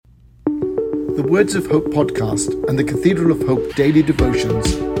The Words of Hope podcast and the Cathedral of Hope daily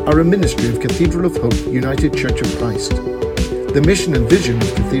devotions are a ministry of Cathedral of Hope United Church of Christ. The mission and vision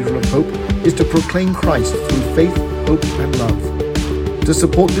of Cathedral of Hope is to proclaim Christ through faith, hope and love. To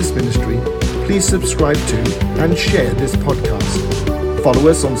support this ministry, please subscribe to and share this podcast. Follow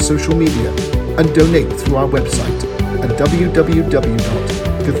us on social media and donate through our website at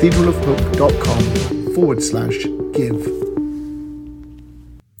www.cathedralofhope.com/give.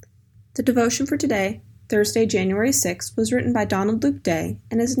 The devotion for today, Thursday, January 6th, was written by Donald Luke Day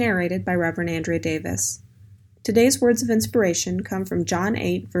and is narrated by Reverend Andrea Davis. Today's words of inspiration come from John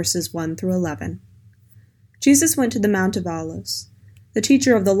 8, verses 1 through 11. Jesus went to the Mount of Olives. The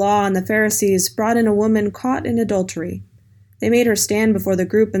teacher of the law and the Pharisees brought in a woman caught in adultery. They made her stand before the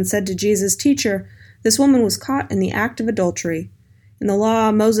group and said to Jesus, "Teacher, this woman was caught in the act of adultery. In the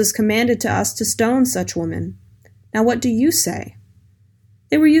law, Moses commanded to us to stone such women. Now what do you say?"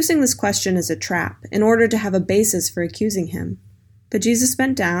 They were using this question as a trap, in order to have a basis for accusing him. But Jesus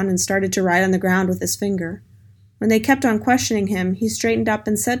bent down and started to write on the ground with his finger. When they kept on questioning him, he straightened up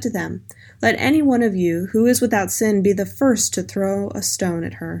and said to them, "Let any one of you who is without sin be the first to throw a stone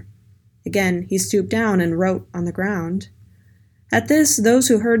at her." Again, he stooped down and wrote on the ground. At this, those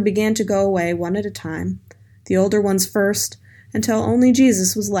who heard began to go away one at a time, the older ones first, until only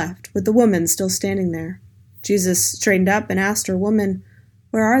Jesus was left, with the woman still standing there. Jesus straightened up and asked her, "Woman,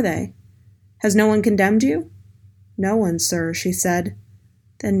 where are they? Has no one condemned you?" "No one, sir," she said.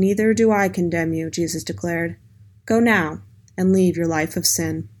 "Then neither do I condemn you," Jesus declared. "Go now and leave your life of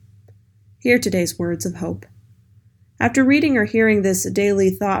sin." Hear today's words of hope. After reading or hearing this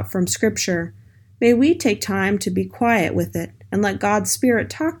daily thought from Scripture, may we take time to be quiet with it and let God's Spirit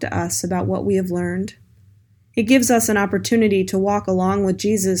talk to us about what we have learned. It gives us an opportunity to walk along with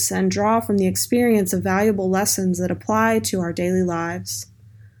Jesus and draw from the experience of valuable lessons that apply to our daily lives.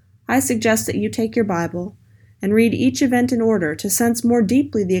 I suggest that you take your Bible and read each event in order to sense more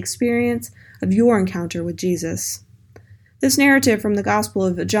deeply the experience of your encounter with Jesus. This narrative from the Gospel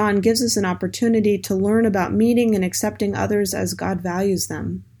of John gives us an opportunity to learn about meeting and accepting others as God values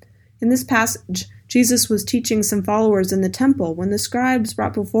them. In this passage, Jesus was teaching some followers in the temple when the scribes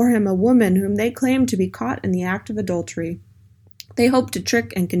brought before him a woman whom they claimed to be caught in the act of adultery. They hoped to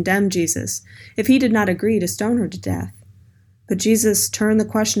trick and condemn Jesus if he did not agree to stone her to death. But Jesus turned the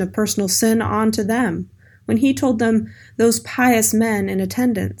question of personal sin on to them when he told them, those pious men in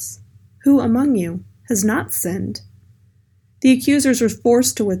attendance, "Who among you has not sinned?" The accusers were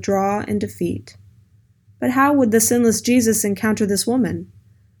forced to withdraw in defeat. But how would the sinless Jesus encounter this woman?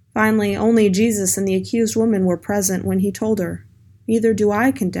 Finally, only Jesus and the accused woman were present when he told her, "Neither do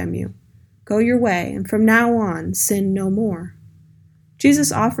I condemn you. Go your way, and from now on sin no more."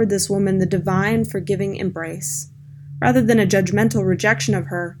 Jesus offered this woman the divine forgiving embrace. Rather than a judgmental rejection of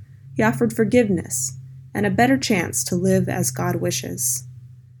her, he offered forgiveness and a better chance to live as God wishes.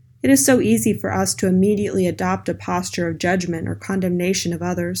 It is so easy for us to immediately adopt a posture of judgment or condemnation of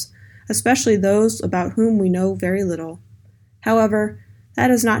others, especially those about whom we know very little. However,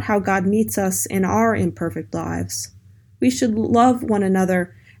 that is not how God meets us in our imperfect lives. We should love one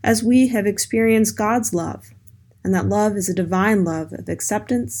another as we have experienced God's love, and that love is a divine love of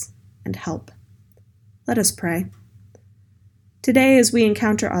acceptance and help. Let us pray. Today, as we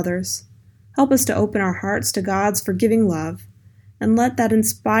encounter others, help us to open our hearts to God's forgiving love, and let that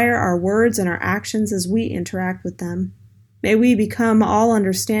inspire our words and our actions as we interact with them. May we become all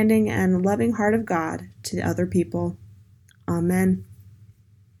understanding and loving heart of God to other people. Amen.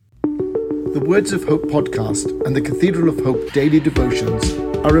 The Words of Hope podcast and the Cathedral of Hope daily devotions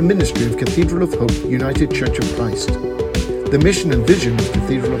are a ministry of Cathedral of Hope United Church of Christ. The mission and vision of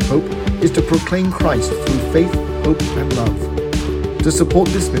Cathedral of Hope is to proclaim Christ through faith, hope and love. To support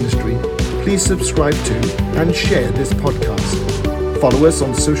this ministry, please subscribe to and share this podcast. Follow us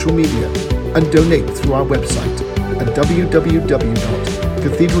on social media and donate through our website at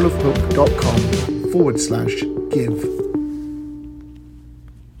www.cathedralofhope.com/give.